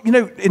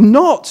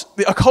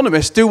the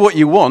economists do what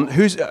you want.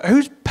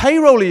 Whose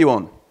payroll are you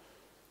on?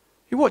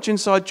 You watch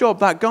Inside Job,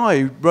 that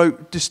guy who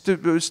wrote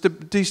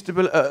Destability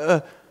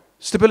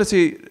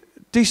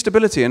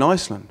in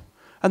Iceland.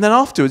 And then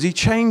afterwards, he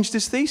changed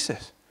his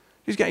thesis.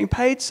 He was getting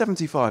paid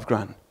 75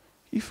 grand. Are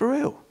you for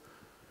real?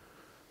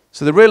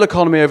 So the real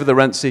economy over the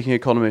rent-seeking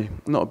economy.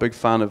 I'm not a big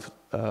fan of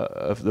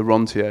the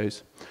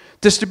rentiers.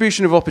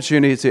 Distribution of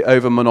opportunity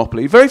over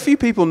monopoly. Very few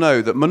people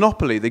know that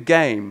monopoly, the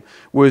game,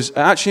 was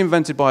actually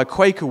invented by a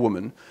Quaker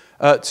woman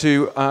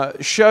to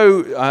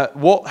show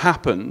what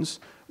happens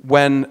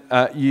when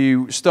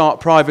you start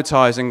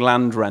privatizing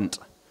land rent.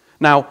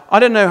 Now, I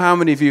don't know how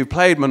many of you have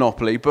played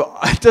Monopoly, but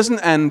it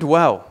doesn't end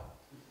well.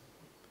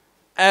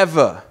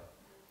 Ever.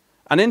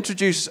 And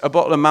introduce a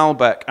bottle of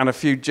Malbec and a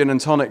few gin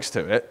and tonics to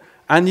it,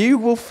 and you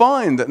will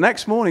find that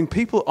next morning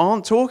people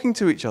aren't talking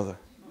to each other.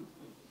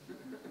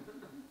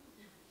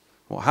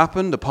 What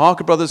happened? The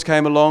Parker brothers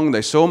came along,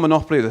 they saw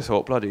Monopoly, they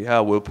thought, bloody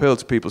hell, we'll appeal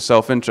to people's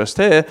self-interest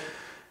here.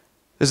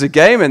 There's a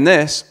game in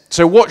this.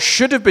 So what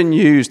should have been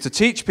used to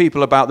teach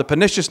people about the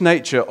pernicious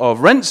nature of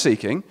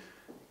rent-seeking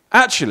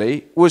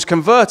actually was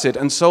converted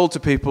and sold to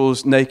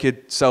people's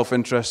naked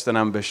self-interest and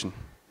ambition.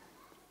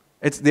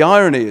 The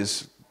irony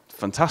is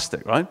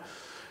fantastic, right?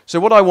 So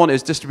what I want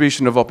is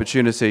distribution of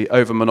opportunity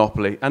over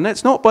monopoly. And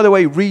it's not, by the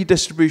way,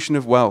 redistribution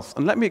of wealth.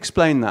 And let me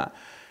explain that.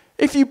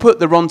 If you put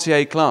the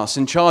rentier class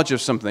in charge of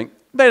something,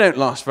 they don't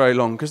last very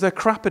long because they're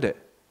crap at it.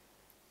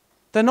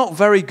 They're not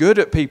very good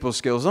at people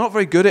skills. They're not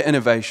very good at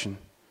innovation.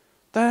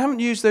 They haven't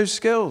used those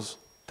skills.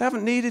 They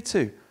haven't needed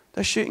to.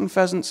 They're shooting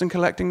pheasants and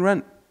collecting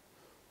rent.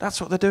 That's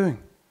what they're doing,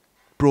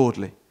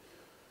 broadly.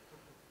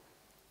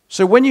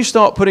 So when you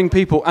start putting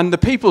people, and the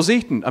people's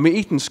Eton, I mean,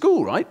 Eton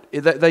School, right?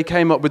 They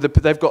came up with,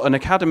 they've got an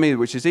academy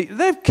which is,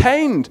 they've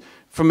caned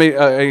from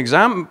an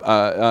exam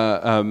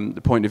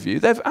point of view.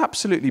 They've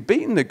absolutely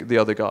beaten the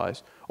other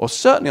guys, or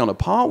certainly on a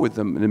par with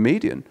them in the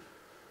median.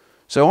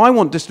 So I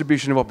want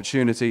distribution of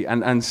opportunity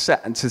and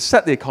to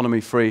set the economy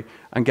free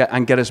and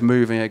get us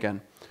moving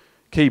again.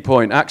 Key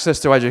point, access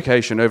to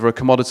education over a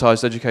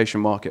commoditized education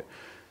market.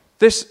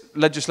 This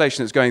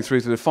legislation that's going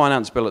through the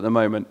finance bill at the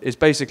moment is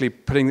basically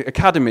putting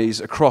academies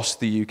across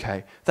the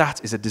UK.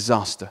 That is a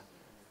disaster.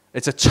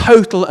 It's a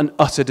total and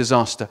utter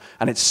disaster,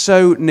 and it's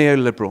so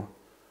neoliberal.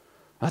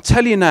 I'll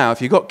tell you now,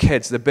 if you've got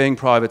kids, they're being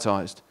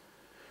privatized.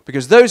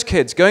 Because those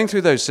kids going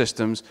through those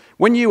systems,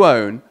 when you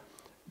own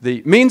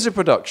the means of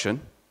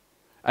production,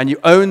 and you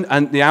own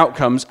the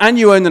outcomes, and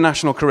you own the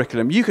national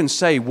curriculum, you can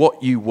say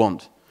what you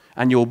want.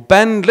 And you'll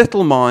bend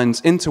little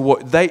minds into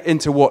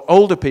what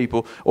older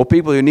people or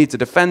people who need to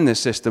defend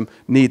this system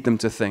need them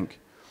to think.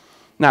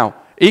 Now,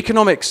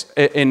 economics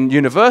in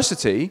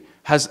university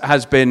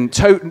has been,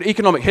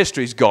 economic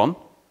history's gone.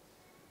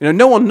 You know,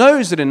 no one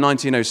knows that in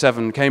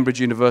 1907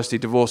 Cambridge University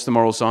divorced the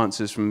moral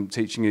sciences from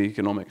teaching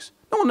economics.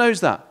 No one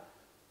knows that.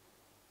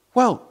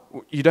 Well,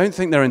 you don't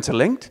think they're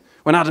interlinked?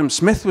 When Adam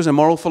Smith was a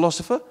moral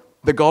philosopher,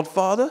 the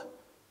Godfather,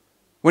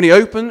 when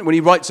he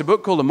writes a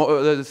book called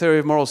The Theory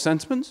of Moral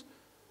Sentiments,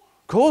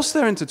 of course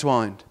they're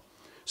intertwined.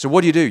 So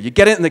what do? You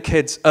get it in the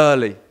kids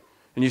early,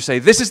 and you say,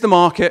 this is the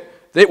market,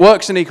 it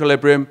works in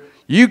equilibrium,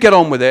 you get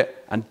on with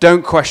it, and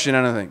don't question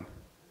anything.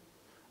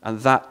 And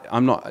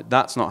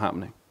that's not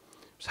happening.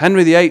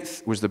 Henry VIII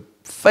was the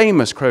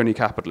famous crony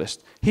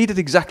capitalist. He did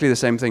exactly the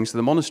same things to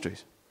the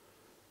monasteries.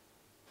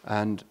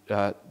 And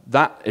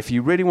if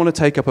you really want to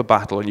take up a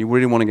battle, and you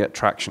really want to get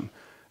traction,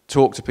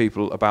 talk to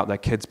people about their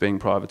kids being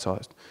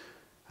privatized.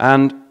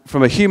 And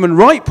from a human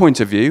right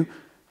point of view,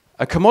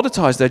 a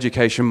commoditized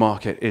education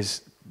market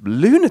is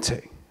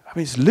lunacy. I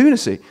mean, it's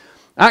lunacy.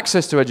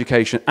 Access to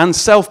education and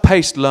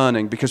self-paced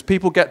learning, because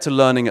people get to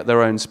learning at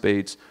their own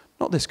speeds.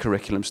 Not this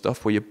curriculum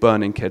stuff where you're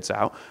burning kids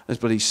out. There's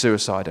bloody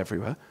suicide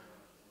everywhere.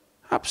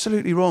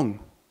 Absolutely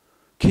wrong.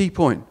 Key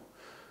point.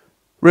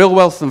 Real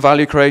wealth and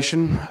value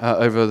creation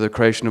over the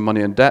creation of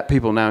money and debt.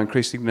 People now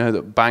increasingly know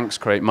that banks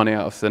create money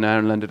out of thin air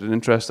and lend it at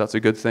interest. That's a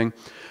good thing.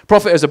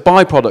 Profit is a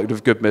byproduct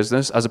of good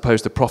business as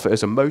opposed to profit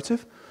as a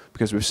motive,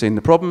 because we've seen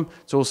the problem.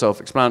 It's all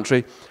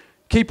self-explanatory.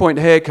 Key point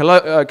here,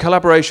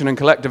 collaboration and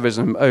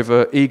collectivism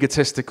over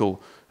egotistical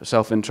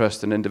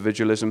self-interest and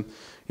individualism.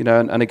 You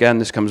know, and again,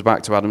 this comes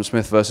back to Adam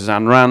Smith versus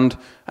Ayn Rand.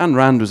 Ayn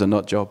Rand was a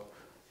nut job.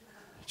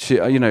 She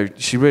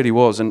really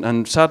was.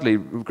 And sadly,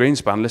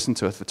 Greenspan listened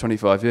to her for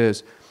 25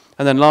 years.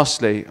 And then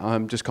lastly,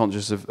 I'm just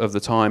conscious of the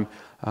time,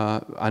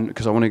 and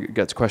because I want to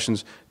get to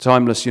questions,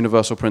 timeless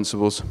universal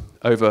principles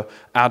over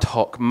ad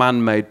hoc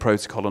man-made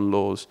protocol and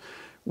laws.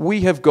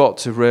 We have got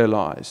to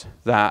realize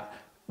that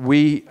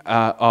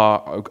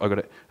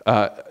that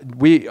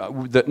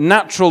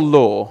natural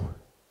law,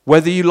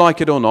 whether you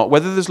like it or not,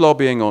 whether there's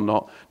lobbying or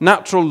not,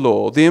 natural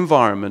law, the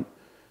environment,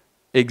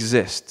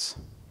 exists.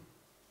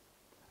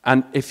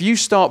 And if you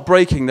start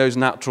breaking those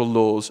natural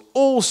laws,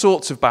 all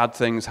sorts of bad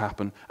things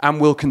happen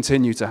and will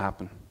continue to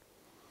happen.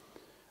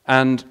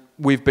 And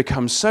we've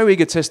become so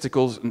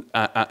egotistical,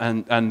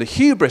 and the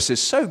hubris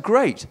is so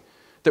great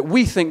that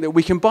we think that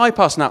we can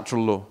bypass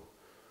natural law.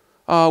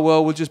 Oh,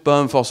 well, we'll just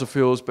burn fossil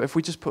fuels, but if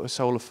we just put a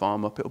solar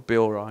farm up, it'll be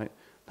all right.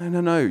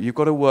 No, you've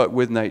got to work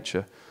with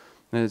nature.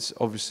 And it's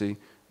obviously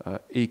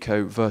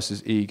eco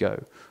versus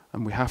ego,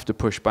 and we have to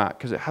push back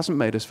because it hasn't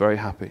made us very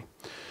happy.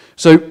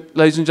 So,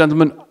 ladies and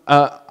gentlemen,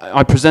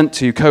 I present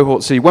to you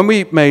Cohort C. When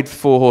we made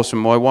Four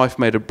Horsemen, my wife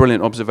made a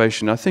brilliant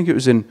observation. I think it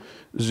was in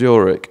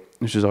Zurich,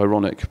 which is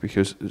ironic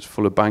because it's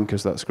full of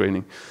bankers, that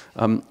screening.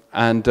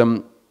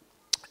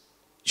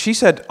 She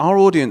said, our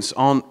audience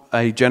aren't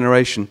a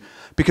generation,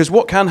 because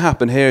what can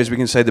happen here is we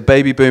can say the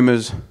baby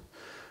boomers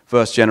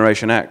versus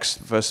Generation X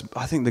versus,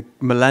 I think the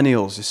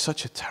millennials is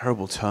such a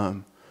terrible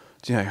term.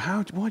 Do you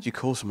know, why do you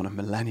call someone a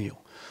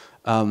millennial?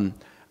 But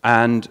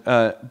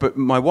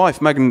my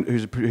wife, Megan,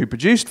 who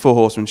produced Four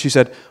Horsemen, she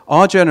said,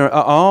 our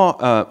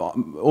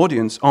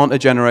audience aren't a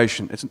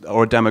generation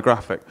or a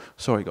demographic.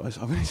 Sorry, guys,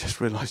 I've only just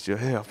realized you're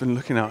here. I've been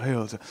looking out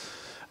here.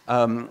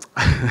 I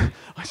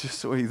just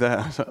saw you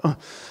there.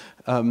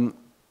 Our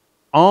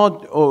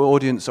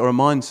audience are a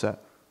mindset.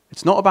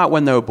 It's not about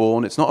when they were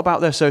born. It's not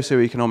about their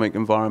socioeconomic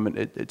environment.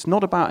 It's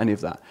not about any of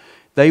that.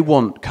 They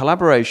want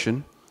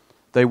collaboration.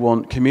 They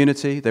want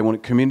community. They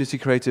want community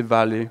creative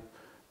value.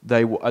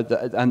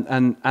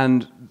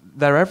 And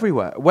they're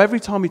everywhere.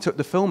 Every time we took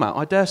the film out,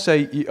 I dare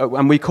say,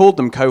 and we called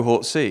them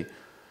Cohort C,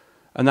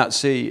 and that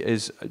C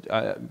is,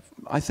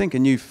 I think, a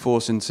new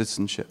force in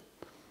citizenship,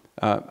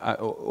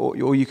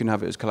 or you can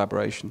have it as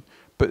collaboration.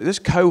 But this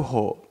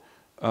cohort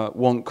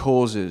want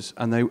causes,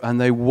 and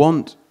they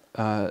want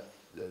the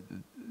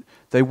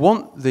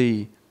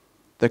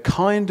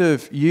kind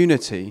of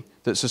unity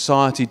that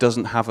society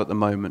doesn't have at the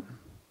moment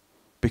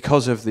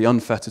because of the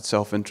unfettered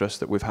self-interest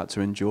that we've had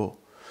to endure.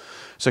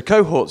 So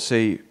Cohort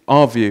C,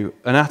 our view,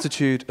 an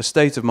attitude, a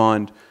state of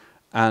mind,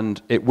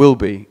 and it will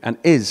be and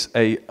is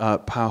a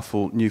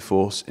powerful new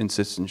force in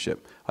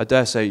citizenship. I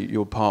dare say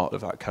you're part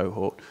of that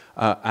cohort,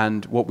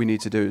 and what we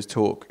need to do is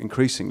talk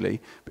increasingly.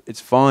 It's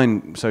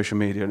fine social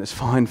media, and it's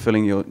fine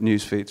filling your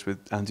news feeds with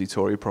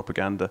anti-Tory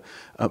propaganda,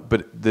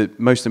 but the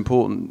most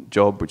important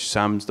job, which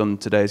Sam's done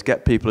today, is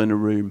get people in a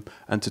room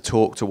and to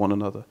talk to one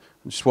another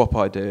and swap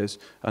ideas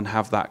and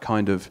have that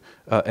kind of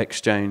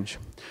exchange.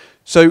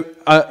 So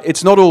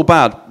it's not all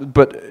bad,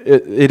 but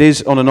it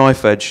is on a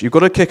knife edge. You've got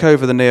to kick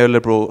over the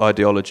neoliberal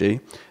ideology.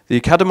 The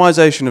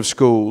academization of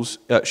schools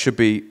should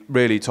be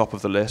really top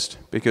of the list,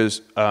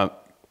 because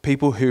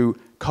people who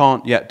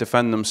can't yet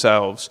defend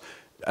themselves,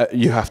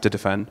 you have to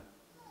defend.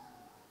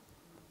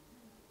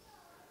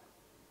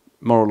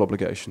 Moral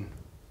obligation.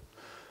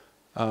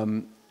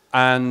 And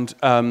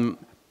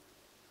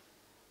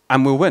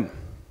we'll win.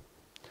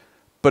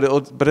 But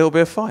it'll be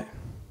a fight.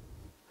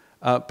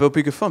 But it'll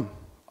be good fun,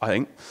 I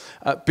think,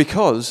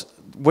 because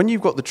when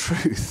you've got the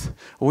truth,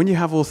 or when you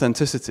have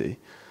authenticity,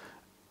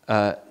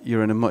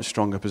 you're in a much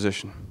stronger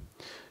position.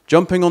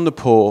 Jumping on the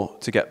poor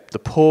to get the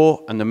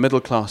poor and the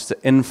middle class to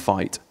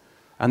infight,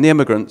 and the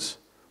immigrants,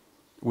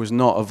 is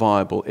not a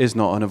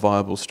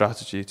viable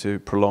strategy to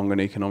prolong an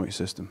economic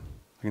system.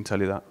 I can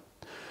tell you that.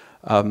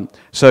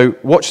 So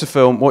watch the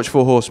film, watch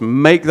Four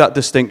Horsemen, make that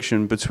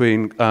distinction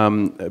between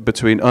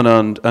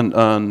unearned and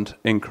earned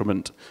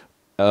increment,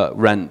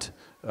 rent,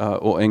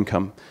 or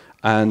income.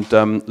 And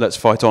let's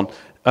fight on.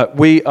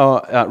 We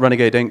are at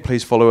Renegade Inc.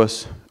 Please follow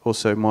us.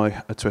 Also, my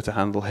Twitter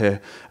handle here.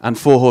 And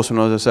Four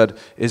Horsemen, as I said,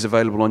 is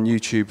available on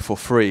YouTube for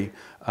free.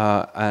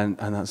 And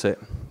that's it.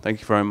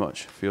 Thank you very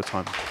much for your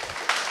time.